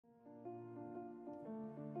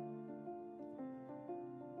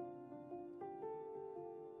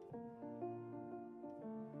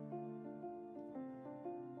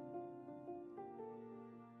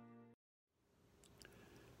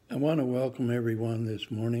I want to welcome everyone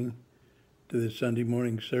this morning to the Sunday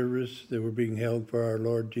morning service that we're being held for our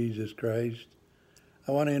Lord Jesus Christ.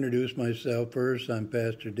 I want to introduce myself first. I'm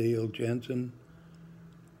Pastor Dale Jensen,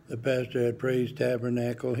 the pastor at Praise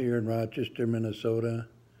Tabernacle here in Rochester, Minnesota,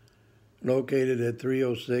 located at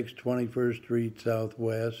 306 21st Street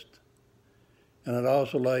Southwest. And I'd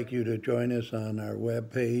also like you to join us on our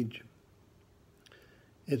webpage.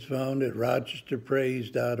 It's found at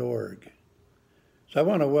rochesterpraise.org. So I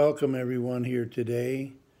want to welcome everyone here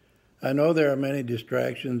today. I know there are many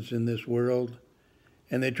distractions in this world,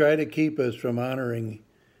 and they try to keep us from honoring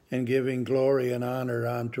and giving glory and honor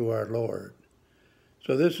unto our Lord.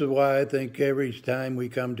 So this is why I think every time we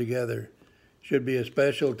come together should be a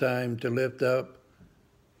special time to lift up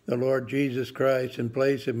the Lord Jesus Christ and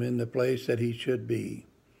place him in the place that he should be.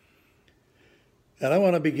 And I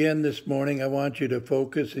want to begin this morning. I want you to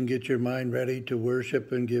focus and get your mind ready to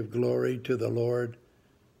worship and give glory to the Lord.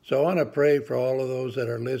 So I want to pray for all of those that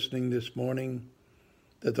are listening this morning,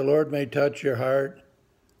 that the Lord may touch your heart,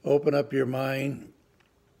 open up your mind,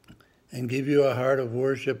 and give you a heart of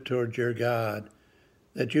worship towards your God,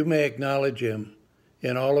 that you may acknowledge him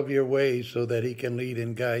in all of your ways so that he can lead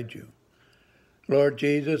and guide you. Lord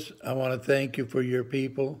Jesus, I want to thank you for your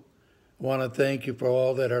people. I want to thank you for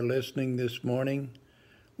all that are listening this morning.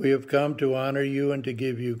 We have come to honor you and to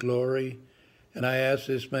give you glory, and I ask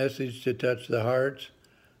this message to touch the hearts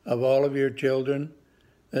of all of your children,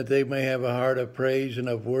 that they may have a heart of praise and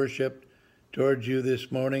of worship towards you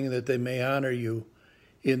this morning, that they may honor you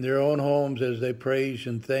in their own homes as they praise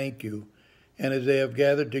and thank you. And as they have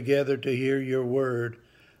gathered together to hear your word,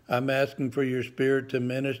 I'm asking for your Spirit to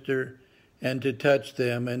minister and to touch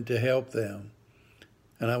them and to help them.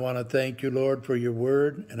 And I want to thank you, Lord, for your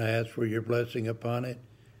word, and I ask for your blessing upon it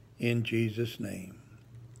in Jesus' name.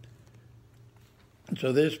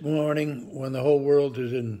 So this morning, when the whole world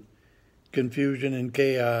is in confusion and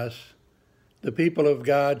chaos, the people of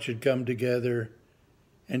God should come together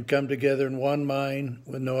and come together in one mind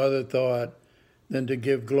with no other thought than to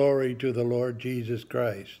give glory to the Lord Jesus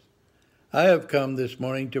Christ. I have come this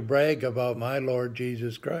morning to brag about my Lord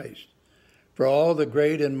Jesus Christ for all the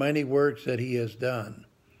great and mighty works that he has done.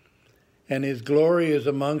 And his glory is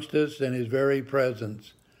amongst us and his very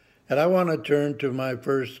presence. And I want to turn to my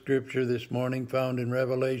first scripture this morning, found in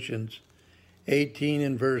Revelations 18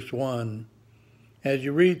 and verse 1. As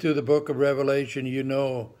you read through the book of Revelation, you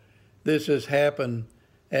know this has happened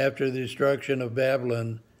after the destruction of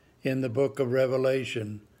Babylon in the book of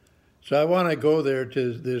Revelation. So I want to go there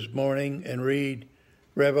to this morning and read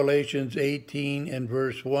Revelations 18 and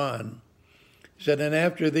verse 1. It said, "And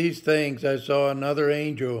after these things I saw another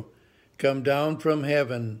angel come down from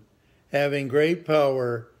heaven, having great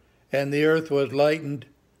power, and the earth was lightened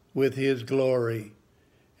with his glory."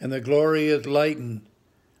 And the glory is lightened.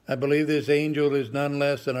 I believe this angel is none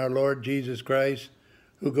less than our Lord Jesus Christ,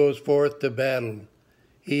 who goes forth to battle.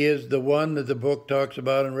 He is the one that the book talks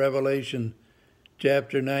about in Revelation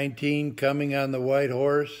chapter 19, coming on the white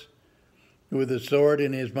horse with a sword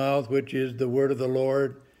in his mouth, which is the word of the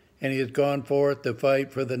Lord, and he has gone forth to fight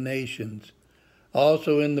for the nations.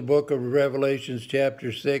 Also in the book of Revelation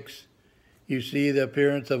chapter 6, you see the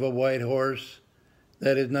appearance of a white horse.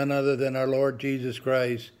 That is none other than our Lord Jesus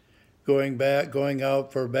Christ going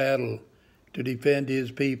out for battle to defend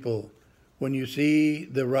his people. When you see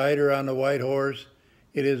the rider on the white horse,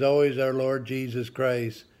 it is always our Lord Jesus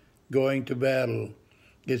Christ going to battle.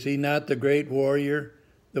 Is he not the great warrior,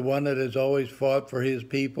 the one that has always fought for his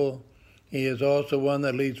people? He is also one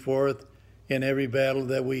that leads forth in every battle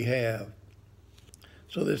that we have.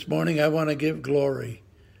 So this morning I want to give glory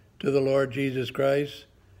to the Lord Jesus Christ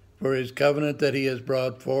for his covenant that he has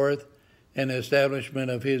brought forth and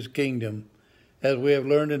establishment of his kingdom. As we have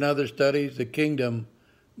learned in other studies, the kingdom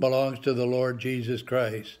belongs to the Lord Jesus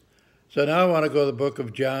Christ. So now I want to go to the book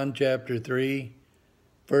of John chapter 3,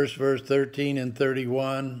 verse 13 and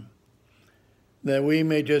 31, that we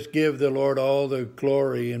may just give the Lord all the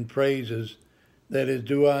glory and praises that is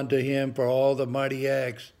due unto him for all the mighty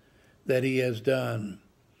acts that he has done.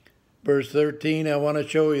 Verse 13, I want to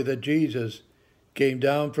show you that Jesus came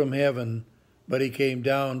down from heaven, but he came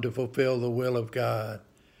down to fulfill the will of God,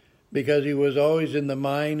 because he was always in the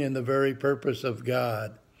mind and the very purpose of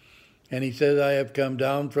God. And he says, I have come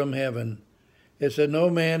down from heaven. It said, no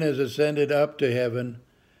man has ascended up to heaven,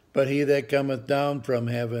 but he that cometh down from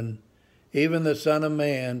heaven, even the Son of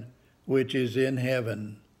Man, which is in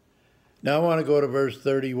heaven. Now I want to go to verse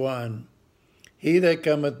 31. He that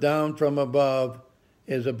cometh down from above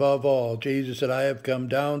is above all. Jesus said, I have come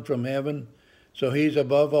down from heaven, so he's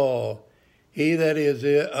above all. He that is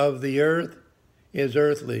of the earth is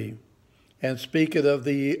earthly, and speaketh of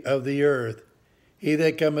the earth. He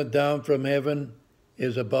that cometh down from heaven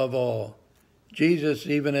is above all. Jesus,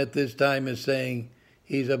 even at this time, is saying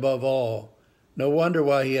he's above all. No wonder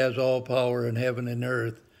why he has all power in heaven and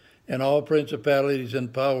earth, and all principalities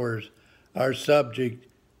and powers are subject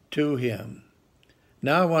to him.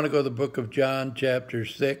 Now I want to go to the book of John, chapter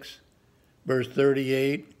 6, verse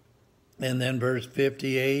 38, and then verse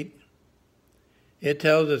 58. It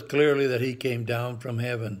tells us clearly that he came down from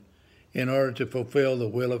heaven in order to fulfill the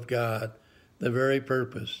will of God, the very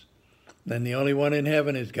purpose. And the only one in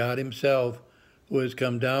heaven is God himself, who has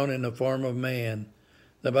come down in the form of man.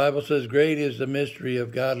 The Bible says, great is the mystery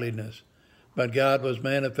of godliness, but God was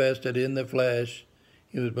manifested in the flesh.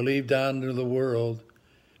 He was believed unto the world,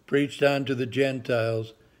 preached unto the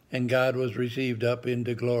Gentiles, and God was received up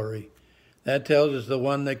into glory. That tells us the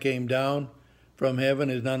one that came down from heaven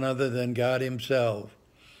is none other than God himself.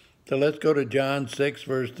 So let's go to John 6,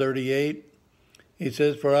 verse 38. He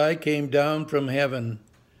says, for I came down from heaven,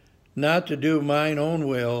 not to do mine own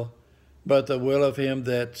will, but the will of him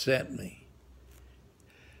that sent me.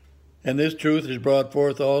 And this truth is brought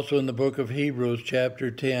forth also in the book of Hebrews, chapter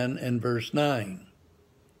 10 and verse 9.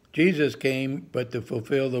 Jesus came but to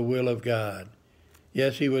fulfill the will of God.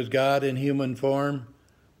 Yes, he was God in human form,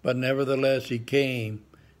 but nevertheless he came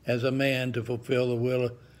as a man to fulfill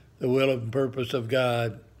the will and purpose of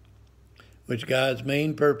God, which God's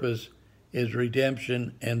main purpose is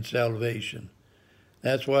redemption and salvation.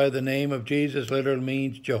 That's why the name of Jesus literally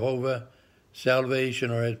means Jehovah salvation,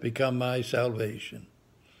 or has become my salvation.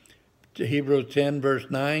 To Hebrews 10, verse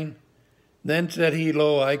 9, then said he,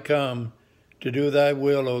 lo, I come to do thy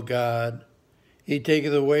will, O God. He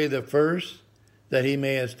taketh away the first, that he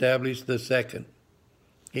may establish the second.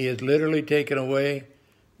 He has literally taken away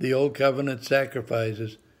the old covenant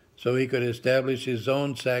sacrifices so he could establish his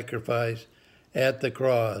own sacrifice at the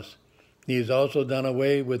cross. He has also done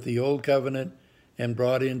away with the old covenant and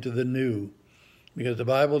brought into the new, because the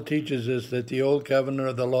Bible teaches us that the old covenant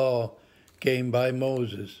of the law came by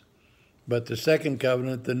Moses, but the second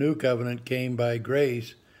covenant, the new covenant, came by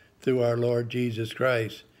grace through our Lord Jesus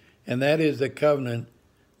Christ. And that is the covenant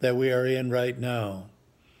that we are in right now.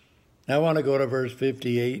 Now I want to go to verse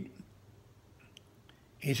 58.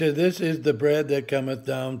 He said, this is the bread that cometh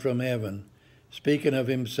down from heaven, speaking of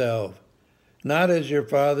himself. Not as your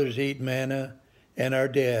fathers eat manna and are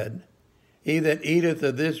dead. He that eateth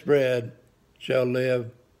of this bread shall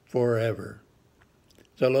live forever.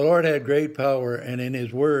 So the Lord had great power, and in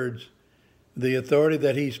his words, the authority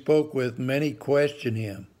that he spoke with, many question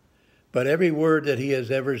him. But every word that he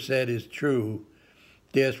has ever said is true.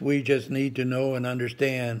 Yes, we just need to know and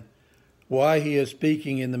understand why he is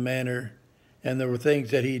speaking in the manner and the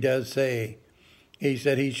things that he does say. He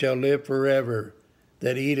said he shall live forever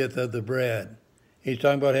that eateth of the bread. He's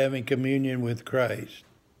talking about having communion with Christ.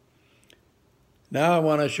 Now I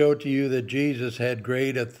want to show to you that Jesus had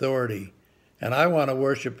great authority, and I want to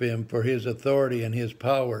worship him for his authority and his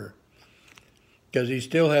power, because he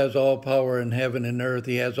still has all power in heaven and earth.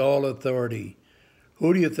 He has all authority.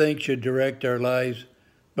 Who do you think should direct our lives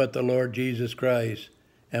but the Lord Jesus Christ?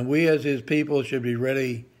 And we as his people should be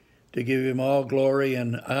ready to give him all glory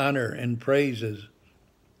and honor and praises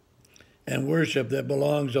and worship that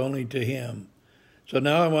belongs only to him. So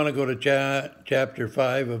now I want to go to chapter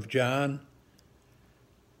 5 of John,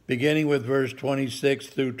 beginning with verse 26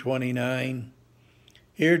 through 29.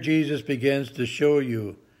 Here Jesus begins to show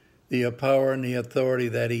you the power and the authority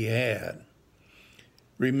that he had.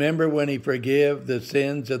 Remember when he forgave the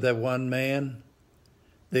sins of that one man?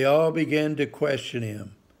 They all began to question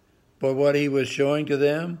him. But what he was showing to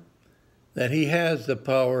them, that he has the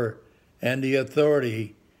power and the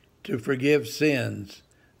authority to forgive sins.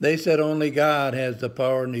 They said only God has the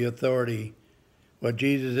power and the authority. What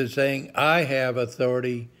Jesus is saying, I have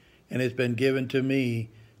authority, and it's been given to me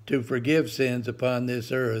to forgive sins upon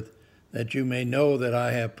this earth, that you may know that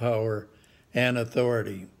I have power and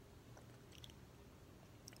authority.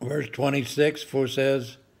 Verse 26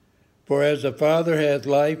 says, for as the Father hath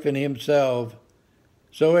life in himself,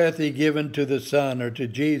 so hath he given to the Son, or to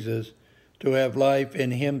Jesus, to have life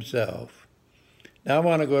in himself. Now I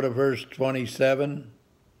want to go to verse 27.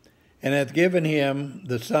 And hath given him,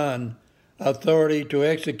 the Son, authority to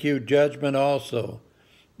execute judgment also,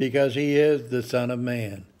 because he is the Son of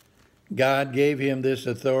Man. God gave him this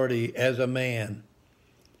authority as a man.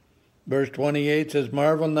 Verse 28 says,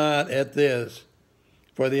 marvel not at this,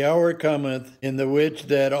 for the hour cometh, in the which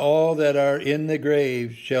that all that are in the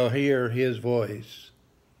grave shall hear his voice.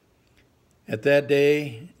 At that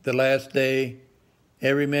day, the last day,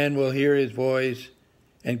 every man will hear his voice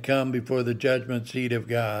and come before the judgment seat of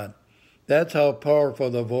God. That's how powerful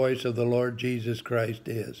the voice of the Lord Jesus Christ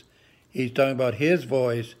is. He's talking about his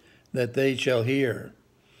voice that they shall hear.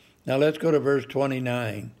 Now let's go to verse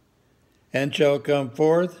 29. And shall come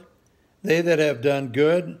forth they that have done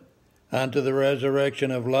good unto the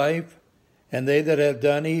resurrection of life, and they that have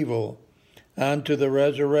done evil unto the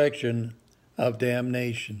resurrection of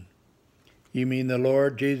damnation. You mean the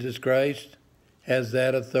Lord Jesus Christ has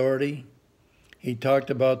that authority? He talked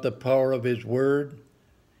about the power of his word.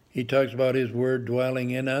 He talks about his word dwelling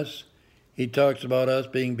in us. He talks about us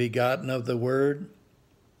being begotten of the word.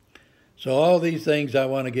 So all these things I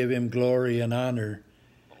want to give him glory and honor,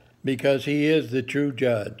 because he is the true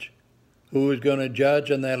judge. Who is going to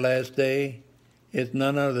judge on that last day? It's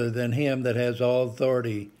none other than him that has all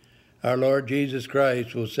authority. Our Lord Jesus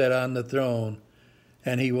Christ will sit on the throne,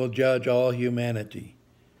 and he will judge all humanity.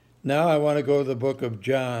 Now I want to go to the book of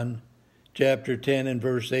John, chapter 10 and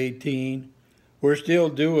verse 18. We're still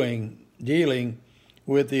dealing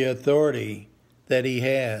with the authority that he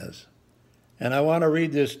has. And I want to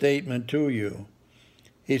read this statement to you.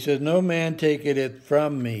 He says, no man taketh it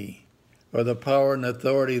from me, or the power and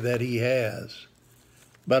authority that he has,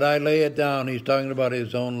 but I lay it down. He's talking about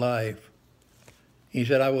his own life. He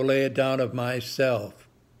said, I will lay it down of myself.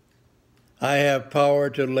 I have power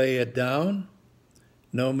to lay it down.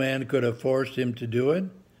 No man could have forced him to do it,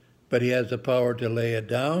 but he has the power to lay it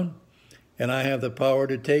down, and I have the power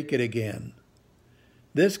to take it again.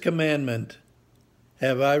 This commandment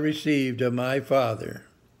have I received of my Father.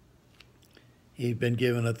 He's been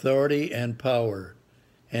given authority and power,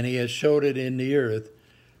 and he has showed it in the earth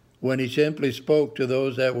when he simply spoke to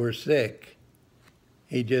those that were sick.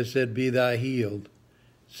 He just said, be thou healed.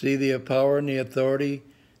 See the power and the authority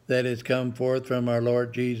that has come forth from our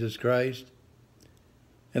Lord Jesus Christ.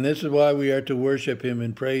 And this is why we are to worship him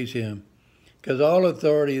and praise him, because all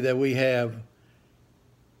authority that we have,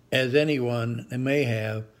 as anyone may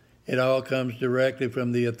have, it all comes directly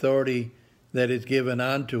from the authority that is given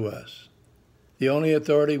unto us. The only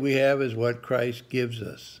authority we have is what Christ gives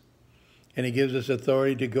us. And he gives us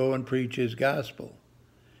authority to go and preach his gospel.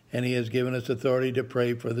 And he has given us authority to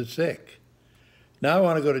pray for the sick. Now I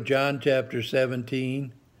want to go to John chapter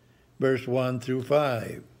 17, verse 1 through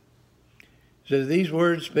 5. It says, these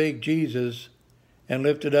words spake Jesus, and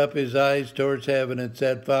lifted up his eyes towards heaven, and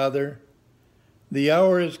said, Father, the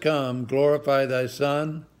hour is come, glorify thy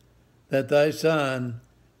Son, that thy Son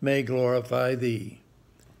may glorify thee.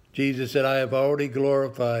 Jesus said, I have already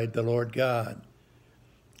glorified the Lord God.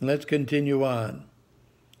 Let's continue on.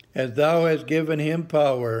 As thou hast given him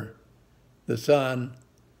power, the Son,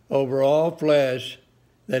 over all flesh,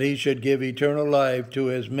 that he should give eternal life to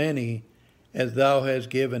as many as thou hast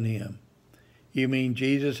given him. You mean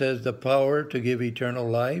Jesus has the power to give eternal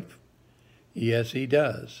life? Yes, he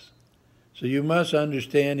does. So you must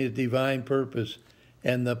understand his divine purpose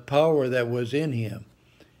and the power that was in him.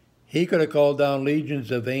 He could have called down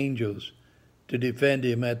legions of angels to defend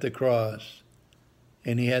him at the cross.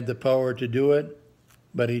 And he had the power to do it,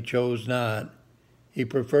 but he chose not. He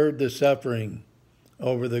preferred the suffering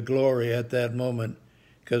over the glory at that moment,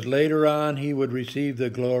 because later on he would receive the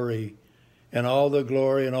glory and all the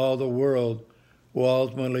world will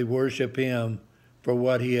ultimately worship him for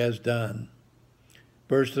what he has done.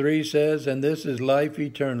 Verse 3 says, and this is life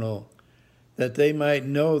eternal, that they might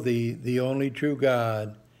know thee, the only true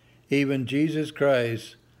God, even Jesus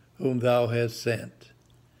Christ, whom thou hast sent.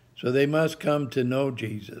 So they must come to know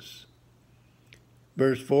Jesus.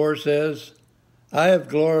 Verse 4 says, I have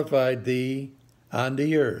glorified thee on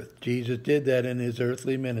the earth. Jesus did that in his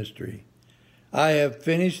earthly ministry. I have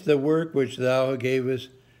finished the work which thou gavest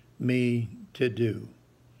me to do.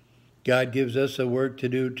 God gives us a work to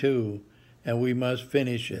do too, and we must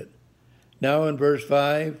finish it. Now in verse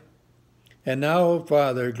 5, and now, O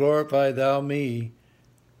Father, glorify thou me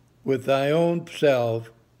with thy own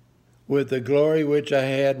self, with the glory which I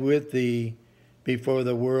had with thee before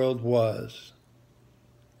the world was.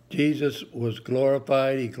 Jesus was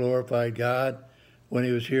glorified. He glorified God when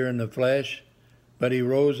he was here in the flesh, but he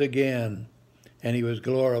rose again, and he was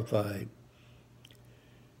glorified.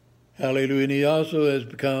 Hallelujah. And he also has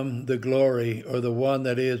become the glory, or the one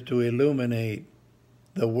that is to illuminate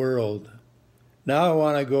the world. Now I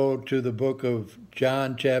want to go to the book of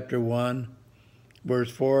John chapter 1, verse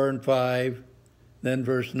 4 and 5, then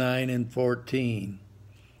verse 9 and 14.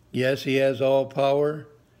 Yes, he has all power,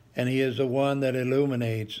 and he is the one that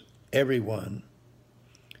illuminates everyone.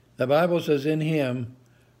 The Bible says in him,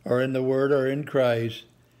 or in the Word, or in Christ,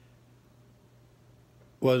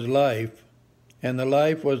 was life, and the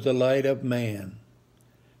life was the light of man.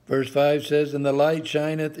 Verse 5 says, and the light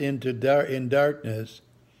shineth in darkness,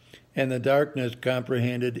 and the darkness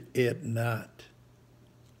comprehended it not.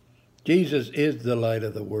 Jesus is the light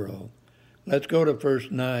of the world. Let's go to verse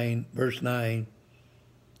 9.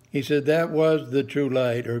 He said, that was the true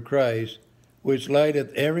light, or Christ, which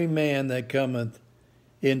lighteth every man that cometh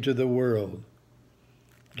into the world.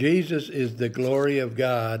 Jesus is the glory of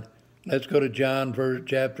God. Let's go to John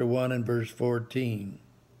chapter 1 and verse 14.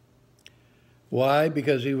 Why?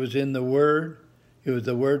 Because he was in the Word. He was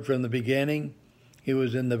the Word from the beginning. He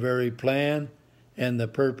was in the very plan and the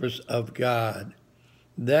purpose of God.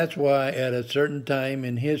 That's why at a certain time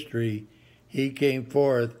in history, he came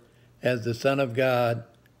forth as the Son of God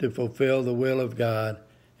to fulfill the will of God,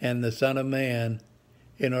 and the Son of Man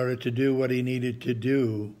in order to do what he needed to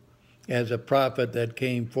do as a prophet that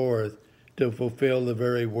came forth to fulfill the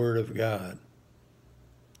very word of God.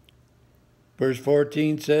 Verse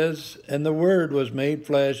 14 says, and the Word was made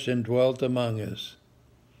flesh and dwelt among us.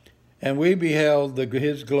 And we beheld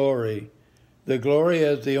his glory, the glory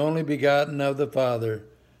as the only begotten of the Father,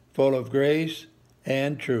 full of grace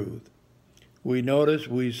and truth. We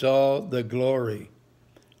saw the glory.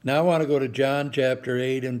 Now I want to go to John chapter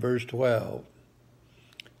 8 and verse 12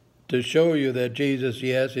 to show you that Jesus,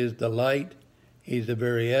 yes, is the light. He's the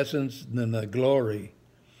very essence and the glory.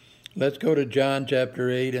 Let's go to John chapter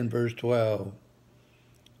 8 and verse 12.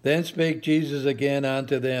 Then spake Jesus again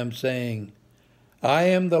unto them, saying, I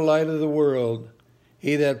am the light of the world.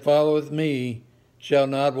 He that followeth me shall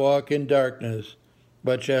not walk in darkness,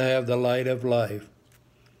 but shall have the light of life.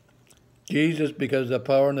 Jesus, because of the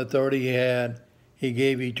power and authority he had, he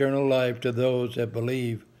gave eternal life to those that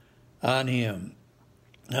believe on him.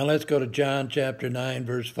 Now let's go to John chapter 9,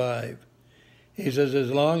 verse 5. He says,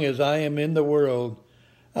 as long as I am in the world,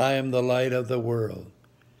 I am the light of the world.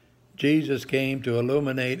 Jesus came to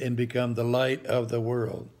illuminate and become the light of the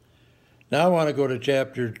world. Now I want to go to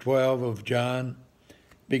chapter 12 of John,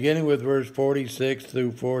 beginning with verse 46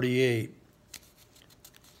 through 48.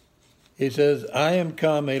 He says, I am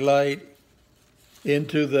come a light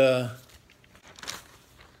into the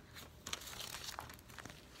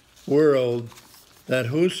world, that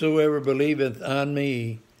whosoever believeth on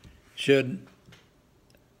me should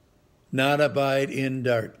not abide in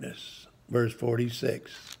darkness. Verse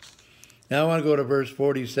 46. Now I want to go to verse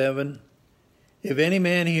 47. If any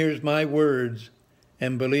man hears my words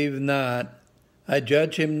and believe not, I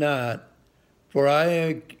judge him not, for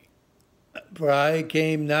I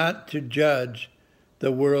came not to judge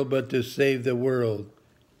the world, but to save the world.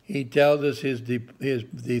 He tells us his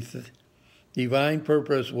divine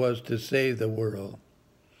purpose was to save the world.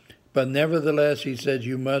 But nevertheless, he says,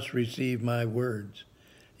 you must receive my words.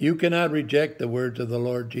 You cannot reject the words of the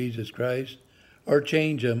Lord Jesus Christ or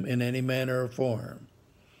change them in any manner or form.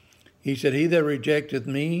 He said, he that rejecteth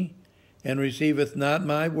me and receiveth not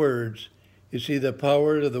my words, you see, the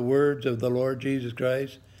power of the words of the Lord Jesus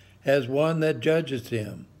Christ has one that judgeth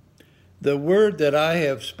him. The word that I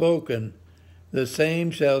have spoken, the same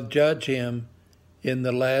shall judge him in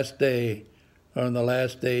the last day, or in the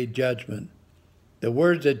last day judgment. The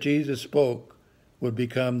words that Jesus spoke would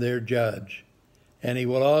become their judge. And he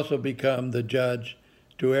will also become the judge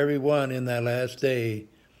to everyone in that last day.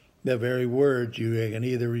 The very words, you can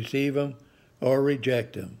either receive them or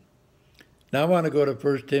reject them. Now I want to go to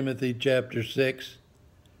 1 Timothy chapter 6,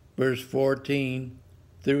 verse 14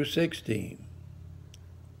 through 16.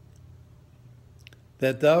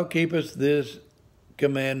 That thou keepest this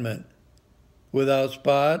commandment without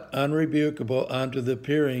spot, unrebukable, unto the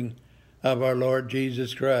appearing of our Lord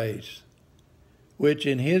Jesus Christ, which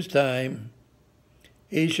in his time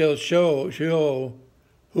he shall show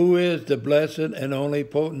who is the blessed and only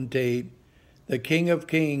potentate, the King of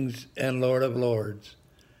kings and Lord of lords.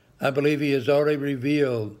 I believe he has already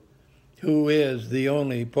revealed who is the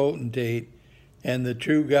only potentate and the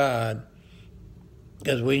true God,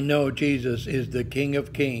 as we know Jesus is the King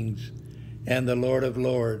of kings and the Lord of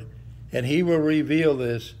lords. And he will reveal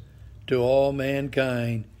this to all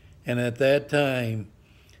mankind, and at that time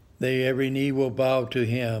every knee will bow to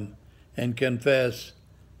him and confess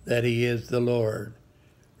that he is the Lord.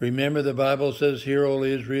 Remember, the Bible says, hear, O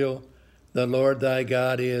Israel, the Lord thy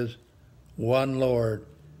God is one Lord.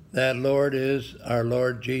 That Lord is our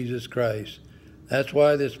Lord Jesus Christ. That's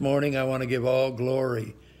why this morning I want to give all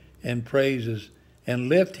glory and praises and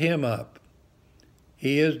lift him up.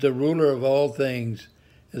 He is the ruler of all things.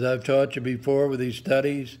 As I've taught you before with these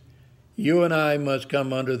studies, you and I must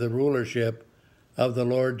come under the rulership of the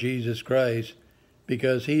Lord Jesus Christ,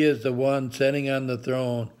 because he is the one sitting on the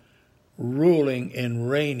throne, ruling and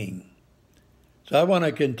reigning. So I want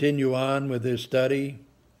to continue on with this study.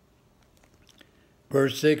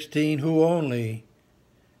 Verse 16, who only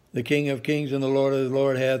The King of kings and the Lord of the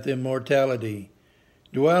Lord hath immortality,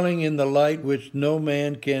 dwelling in the light which no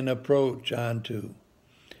man can approach unto.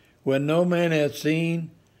 When no man hath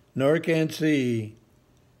seen, nor can see,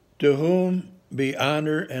 to whom be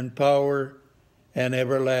honor and power and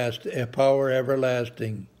power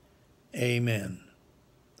everlasting. Amen.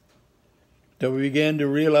 So we begin to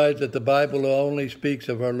realize that the Bible only speaks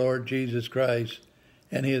of our Lord Jesus Christ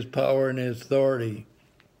and his power and his authority.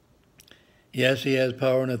 Yes, he has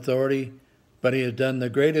power and authority, but he has done the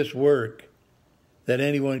greatest work that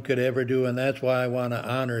anyone could ever do, and that's why I want to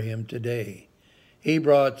honor him today. He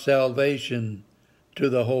brought salvation to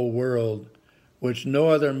the whole world, which no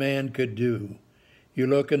other man could do. You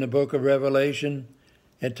look in the book of Revelation,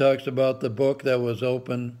 it talks about the book that was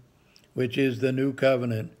open, which is the new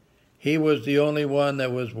covenant. He was the only one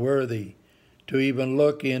that was worthy to even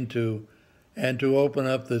look into and to open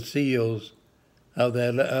up the seals of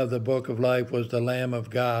the book of life was the Lamb of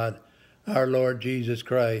God, our Lord Jesus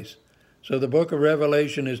Christ. So the book of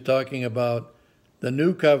Revelation is talking about the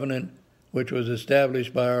new covenant which was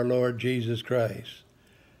established by our Lord Jesus Christ.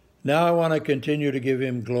 Now I want to continue to give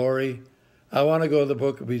him glory. I want to go to the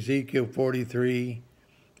book of Ezekiel 43,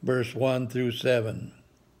 verse 1 through 7.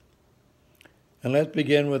 And let's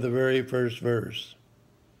begin with the very first verse.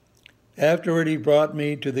 Afterward he brought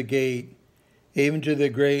me to the gate, even to the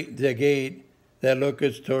gate that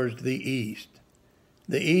looketh towards the east.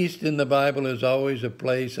 The east in the Bible is always a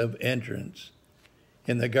place of entrance.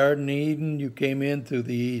 In the Garden of Eden, you came in through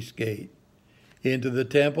the east gate. Into the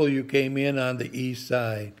temple, you came in on the east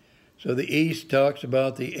side. So the east talks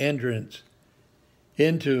about the entrance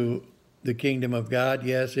into the kingdom of God,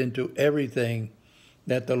 yes, into everything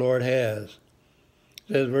that the Lord has.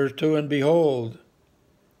 It says, verse 2, and behold,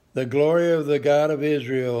 the glory of the God of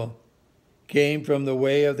Israel came from the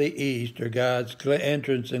way of the east, or God's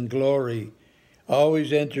entrance and glory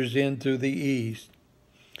always enters in through the east.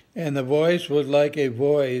 And the voice was like a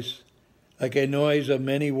noise of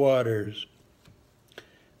many waters.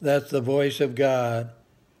 That's the voice of God.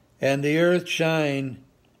 And the earth shine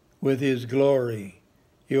with his glory.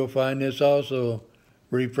 You'll find this also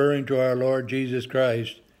referring to our Lord Jesus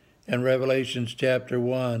Christ in Revelation chapter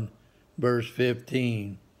 1, verse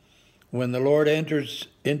 15. When the Lord enters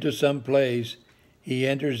into some place, he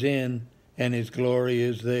enters in and his glory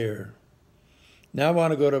is there. Now I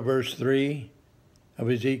want to go to verse 3 of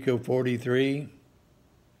Ezekiel 43.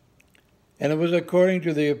 And it was according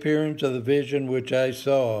to the appearance of the vision which I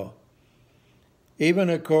saw, even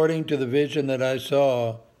according to the vision that I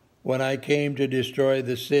saw when I came to destroy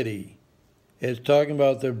the city. It's talking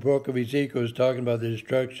about the book of Ezekiel, is talking about the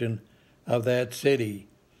destruction of that city.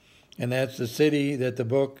 And that's the city that the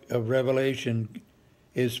book of Revelation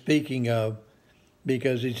is speaking of,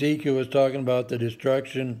 because Ezekiel was talking about the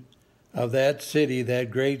destruction of that city,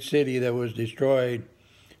 that great city that was destroyed,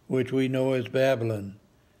 which we know as Babylon.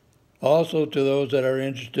 Also, to those that are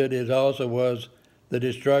interested, it also was the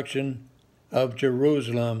destruction of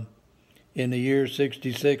Jerusalem in the year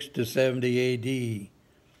 66 to 70 A.D.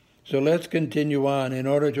 So let's continue on in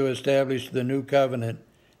order to establish the new covenant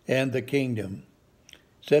and the kingdom.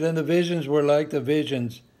 Said, and the visions were like the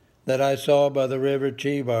visions that I saw by the river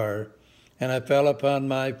Chebar, and I fell upon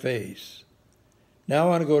my face. Now I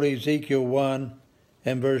want to go to Ezekiel 1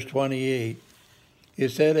 and verse 28. It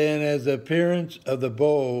said, and as the appearance of the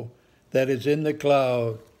bow that is in the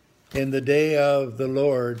cloud in the day of the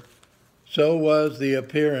Lord, so was the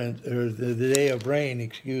appearance, or the day of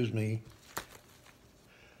rain,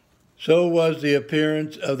 so was the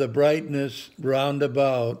appearance of the brightness round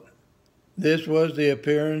about. This was the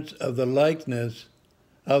appearance of the likeness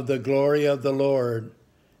of the glory of the Lord.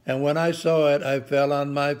 And when I saw it, I fell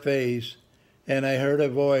on my face, and I heard a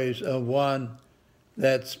voice of one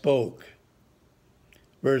that spoke.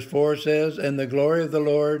 Verse 4 says, and the glory of the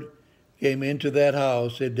Lord came into that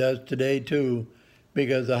house. It does today too,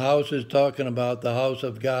 because the house is talking about the house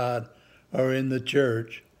of God, or in the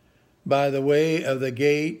church, by the way of the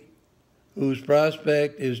gate, whose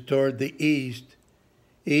prospect is toward the east.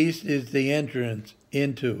 East is the entrance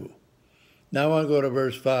into. Now I want to go to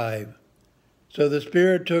verse 5. So the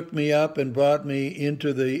Spirit took me up and brought me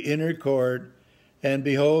into the inner court, and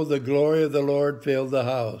behold, the glory of the Lord filled the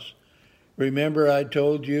house. Remember I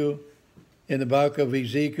told you in the book of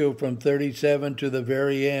Ezekiel from 37 to the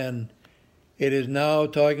very end, it is now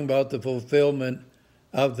talking about the fulfillment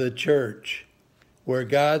of the church, where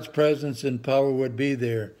God's presence and power would be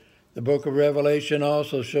there. The book of Revelation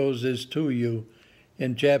also shows this to you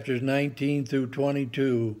in chapters 19 through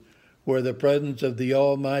 22, where the presence of the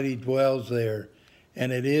Almighty dwells there,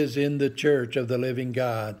 and it is in the church of the living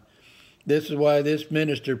God. This is why this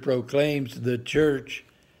minister proclaims the church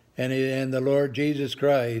and the Lord Jesus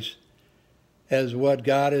Christ as what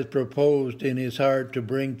God has proposed in his heart to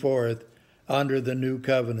bring forth under the new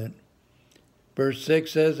covenant. Verse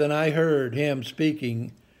 6 says, "And I heard him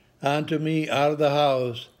speaking unto me out of the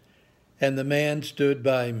house, and the man stood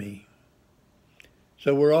by me."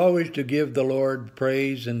 So we're always to give the Lord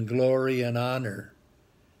praise and glory and honor.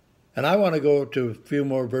 And I want to go to a few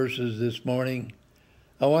more verses this morning.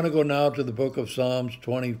 I want to go now to the book of Psalms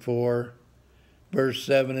 24, verse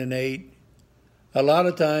 7 and 8. A lot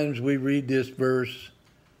of times we read this verse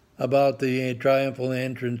about the triumphal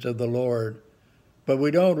entrance of the Lord, but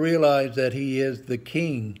we don't realize that he is the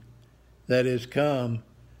King that is come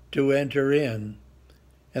to enter in.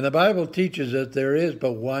 And the Bible teaches us there is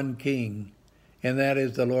but one King, and that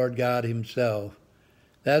is the Lord God himself.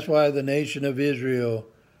 That's why the nation of Israel,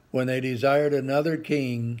 when they desired another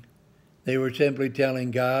king, they were simply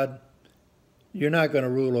telling God, "You're not going to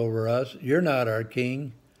rule over us. You're not our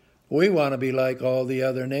king. We want to be like all the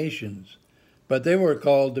other nations." But they were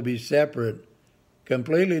called to be separate,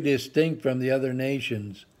 completely distinct from the other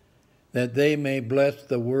nations, that they may bless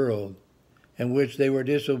the world, in which they were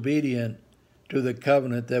disobedient to the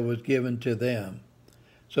covenant that was given to them.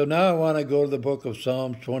 So now I want to go to the book of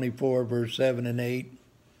Psalms 24, verse 7 and 8.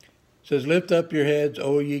 It says, "Lift up your heads,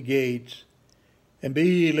 O ye gates, and be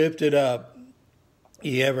ye lifted up,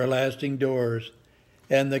 ye everlasting doors,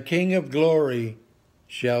 and the King of glory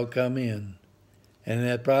shall come in." And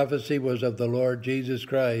that prophecy was of the Lord Jesus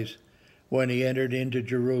Christ when he entered into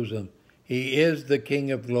Jerusalem. He is the King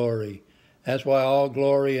of glory. That's why all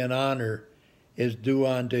glory and honor is due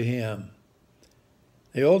unto him.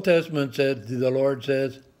 The Old Testament says, the Lord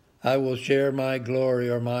says, "I will share my glory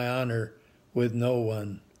or my honor with no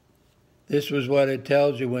one." This was what it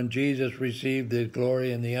tells you when Jesus received the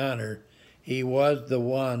glory and the honor. He was the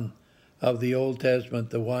one of the Old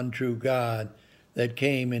Testament, the one true God that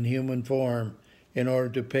came in human form in order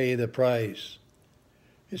to pay the price.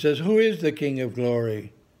 It says, "Who is the King of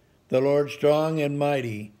glory? The Lord strong and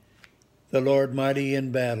mighty, the Lord mighty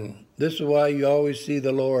in battle." This is why you always see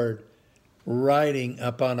the Lord riding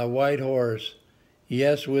upon a white horse,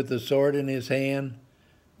 yes, with the sword in his hand,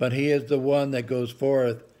 but he is the one that goes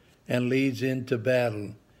forth and leads into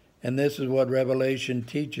battle. And this is what Revelation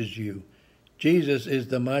teaches you. Jesus is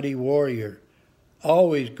the mighty warrior,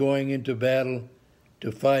 always going into battle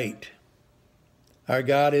to fight. Our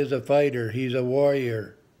God is a fighter. He's a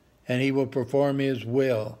warrior, and he will perform his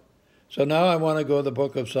will. So now I want to go to the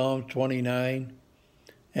book of Psalms 29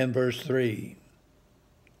 and verse 3.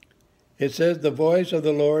 It says, "The voice of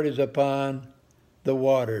the Lord is upon the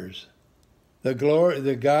waters. The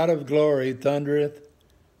God of glory thundereth.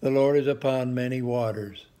 The Lord is upon many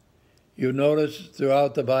waters." You notice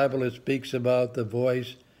throughout the Bible it speaks about the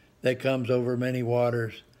voice that comes over many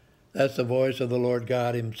waters. That's the voice of the Lord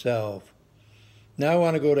God himself. Now I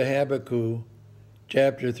want to go to Habakkuk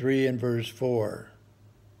chapter 3 and verse 4.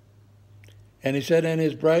 "And he said, and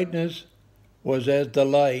his brightness was as the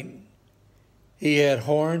light. He had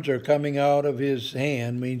horns, or coming out of his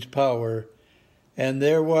hand means power, and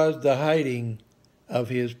there was the hiding of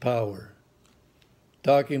his power."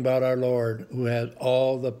 Talking about our Lord who has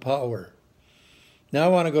all the power. Now I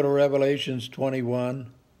want to go to Revelations 21,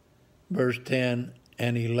 verse 10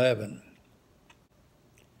 and 11.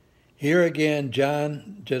 Here again,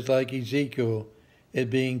 John, just like Ezekiel, is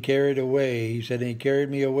being carried away. He said, "He carried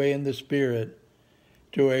me away in the Spirit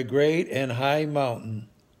to a great and high mountain."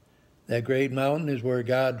 That great mountain is where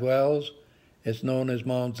God dwells. It's known as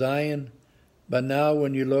Mount Zion. But now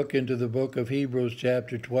when you look into the book of Hebrews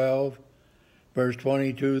chapter 12, verse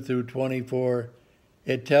 22 through 24,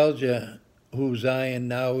 it tells you who Zion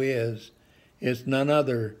now is. It's none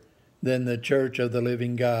other than the church of the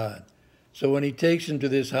living God. So when he takes him to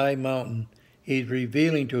this high mountain, he's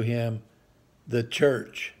revealing to him the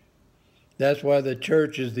church. That's why the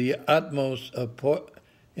church is the utmost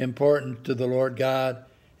importance to the Lord God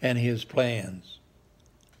and his plans.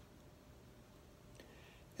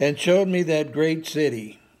 "And showed me that great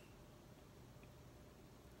city,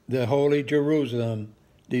 the holy Jerusalem,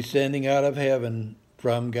 descending out of heaven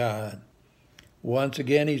from God." Once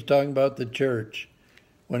again, he's talking about the church.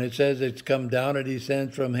 When it says it's come down, it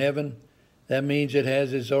descends from heaven, that means it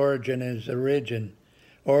has its origin and its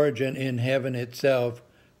origin in heaven itself,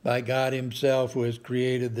 by God himself who has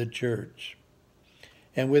created the church.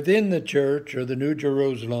 And within the church, or the New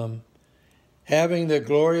Jerusalem, having the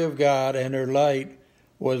glory of God, and her light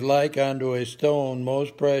was like unto a stone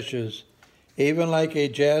most precious, even like a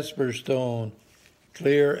jasper stone,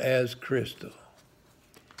 clear as crystal.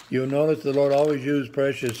 You'll notice the Lord always used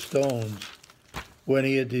precious stones when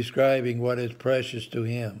he is describing what is precious to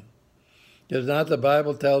him. Does not the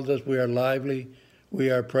Bible tells us we are lively, we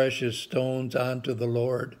are precious stones unto the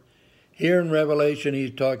Lord? Here in Revelation,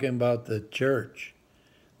 he's talking about the church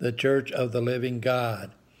of the living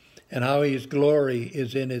God, and how his glory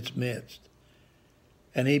is in its midst.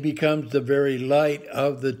 And he becomes the very light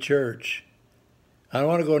of the church. I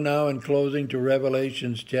want to go now in closing to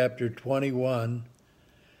Revelations chapter 21,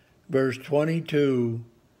 verse 22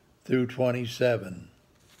 through 27.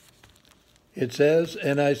 It says,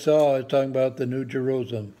 and I saw, it's talking about the New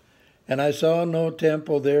Jerusalem, and I saw no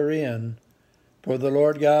temple therein, for the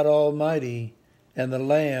Lord God Almighty and the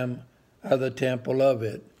Lamb are the temple of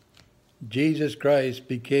it. Jesus Christ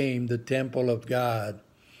became the temple of God.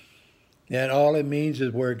 And all it means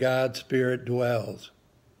is where God's Spirit dwells.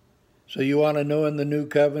 So you want to know in the New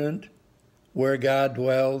Covenant where God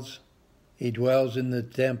dwells? He dwells in the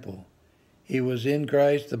temple. He was in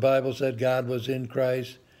Christ. The Bible said God was in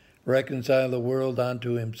Christ, reconcile the world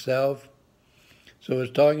unto himself. So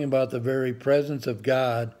it's talking about the very presence of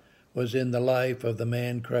God was in the life of the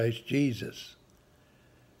man Christ Jesus.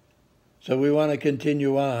 So we want to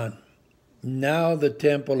continue on. Now the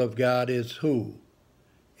temple of God is who?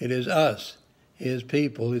 It is us, his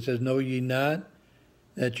people. He says, know ye not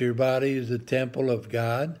that your body is the temple of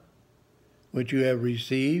God, which you have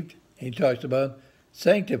received? He talks about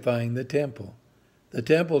sanctifying the temple. The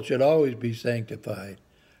temple should always be sanctified.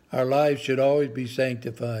 Our lives should always be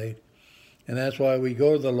sanctified. And that's why we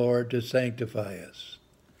go to the Lord to sanctify us.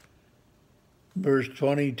 Verse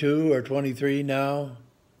 22 or 23 now,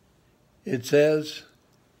 it says,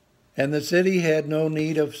 and the city had no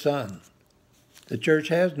need of sun. The church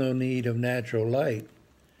has no need of natural light,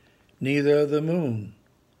 neither of the moon.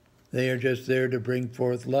 They are just there to bring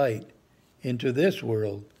forth light into this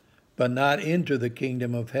world, but not into the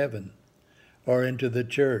kingdom of heaven or into the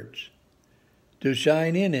church, to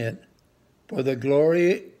shine in it, for the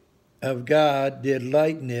glory of God did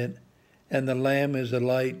lighten it, and the Lamb is the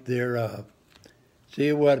light thereof.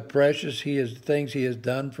 See what precious things he has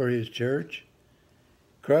done for his church?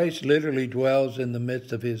 Christ literally dwells in the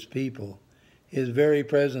midst of his people. His very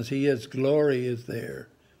presence, his glory is there.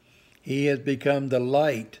 He has become the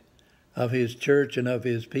light of his church and of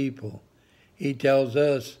his people. He tells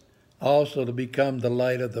us also to become the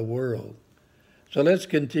light of the world. So let's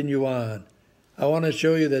continue on. I want to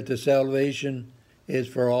show you that the salvation is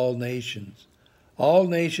for all nations. All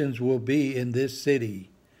nations will be in this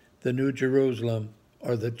city, the New Jerusalem,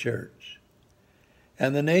 or the church.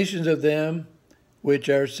 And the nations of them which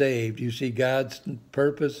are saved. You see, God's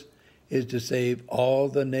purpose is to save all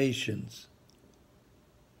the nations.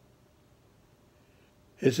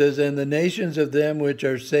 It says, and the nations of them which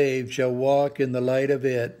are saved shall walk in the light of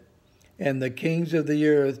it, and the kings of the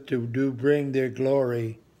earth do bring their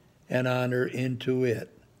glory and honor into it.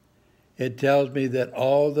 It tells me that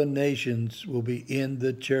all the nations will be in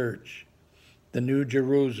the church, the New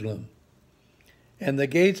Jerusalem. And the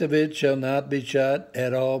gates of it shall not be shut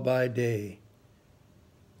at all by day.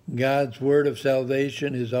 God's word of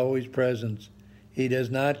salvation is always present. He does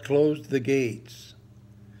not close the gates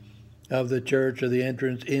of the church or the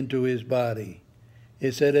entrance into his body.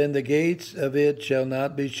 It said, and the gates of it shall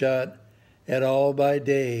not be shut at all by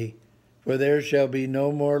day, for there shall be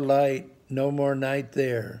no more light, no more night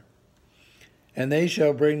there. And they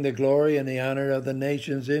shall bring the glory and the honor of the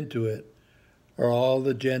nations into it, or all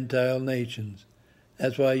the Gentile nations.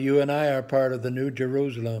 That's why you and I are part of the New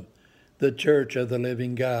Jerusalem, the church of the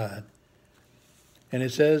living God. And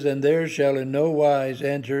it says, and there shall in no wise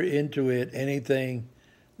enter into it anything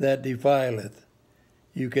that defileth.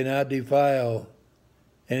 You cannot defile.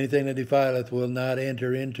 Anything that defileth will not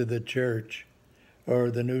enter into the church or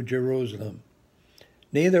the New Jerusalem.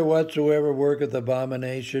 Neither whatsoever worketh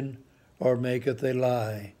abomination or maketh a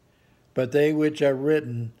lie, but they which are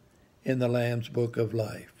written in the Lamb's book of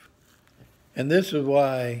life. And this is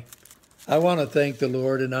why I want to thank the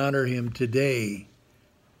Lord and honor him today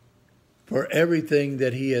for everything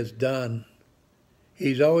that he has done.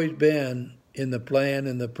 He's always been in the plan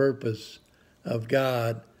and the purpose of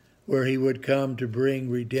God where he would come to bring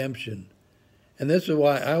redemption. And this is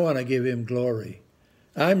why I want to give him glory.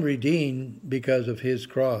 I'm redeemed because of his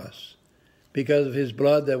cross, because of his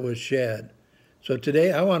blood that was shed. So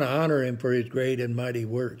today I want to honor him for his great and mighty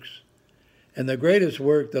works. And the greatest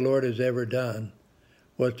work the Lord has ever done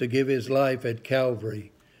was to give his life at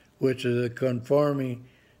Calvary, which is a conforming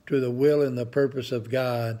to the will and the purpose of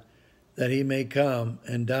God, that he may come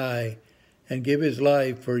and die and give his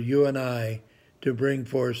life for you and I to bring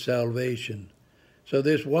forth salvation. So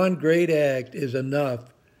this one great act is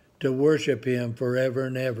enough to worship him forever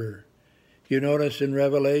and ever. You notice in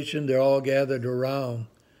Revelation, they're all gathered around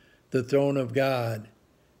the throne of God,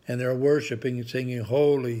 and they're worshiping and singing,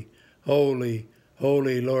 Holy, Holy,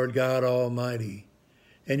 Holy, Lord God Almighty.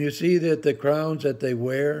 And you see that the crowns that they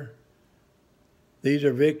wear, these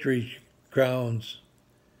are victory crowns.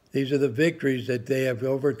 These are the victories that they have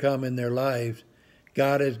overcome in their lives.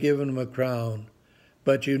 God has given them a crown.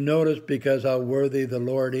 But you notice, because how worthy the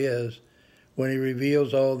Lord is, when he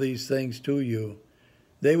reveals all these things to you,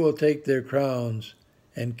 they will take their crowns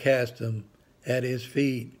and cast them at his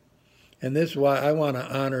feet. And this is why I want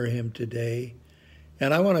to honor him today.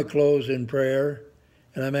 And I want to close in prayer.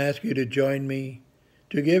 And I'm asking you to join me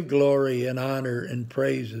to give glory and honor and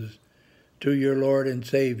praises to your Lord and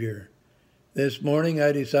Savior. This morning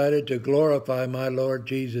I decided to glorify my Lord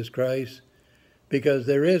Jesus Christ, because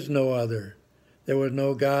there is no other. There was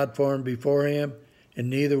no God formed before him, and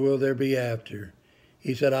neither will there be after.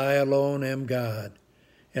 He said, I alone am God.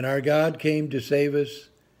 And our God came to save us.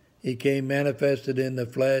 He came manifested in the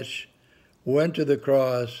flesh, went to the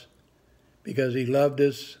cross because he loved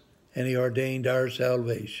us and he ordained our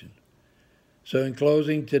salvation. So in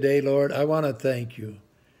closing today, Lord, I want to thank you.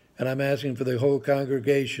 And I'm asking for the whole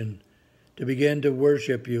congregation to begin to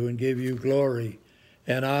worship you and give you glory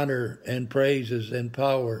and honor and praises and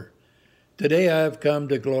power. Today I have come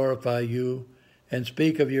to glorify you and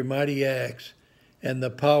speak of your mighty acts and the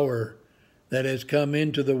power that has come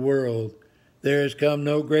into the world. There has come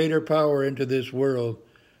no greater power into this world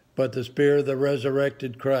but the Spirit of the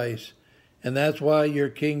resurrected Christ. And that's why your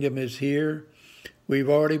kingdom is here. We've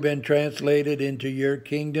already been translated into your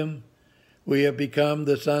kingdom. We have become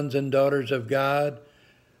the sons and daughters of God.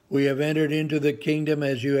 We have entered into the kingdom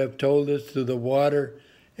as you have told us through the water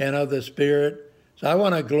and of the Spirit. So I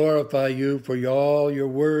want to glorify you for all your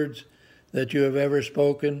words that you have ever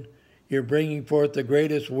spoken. You're bringing forth the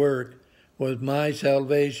greatest work with my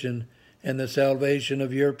salvation and the salvation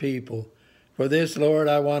of your people. For this, Lord,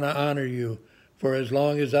 I want to honor you for as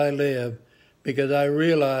long as I live, because I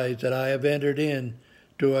realize that I have entered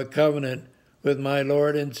into a covenant with my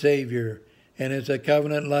Lord and Savior, and it's a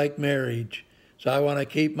covenant like marriage. So I want to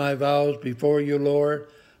keep my vows before you, Lord.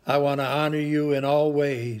 I want to honor you in all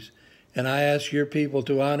ways, and I ask your people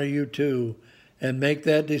to honor you too, and make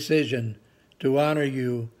that decision to honor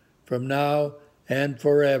you from now and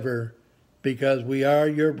forever, because we are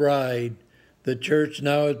your bride. The church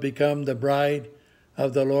now has become the bride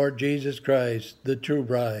of the Lord Jesus Christ, the true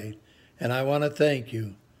bride. And I want to thank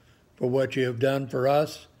you for what you have done for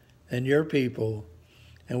us and your people.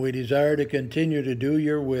 And we desire to continue to do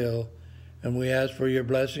your will, and we ask for your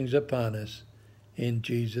blessings upon us in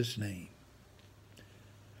Jesus' name.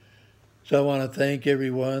 So I want to thank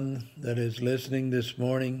everyone that is listening this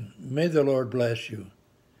morning. May the Lord bless you,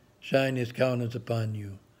 shine his countenance upon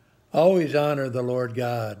you. Always honor the Lord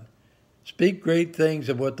God. Speak great things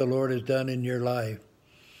of what the Lord has done in your life.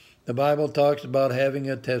 The Bible talks about having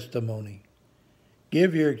a testimony.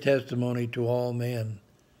 Give your testimony to all men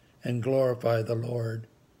and glorify the Lord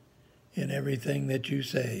in everything that you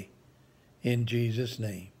say. In Jesus'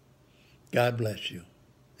 name. God bless you.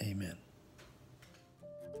 Amen.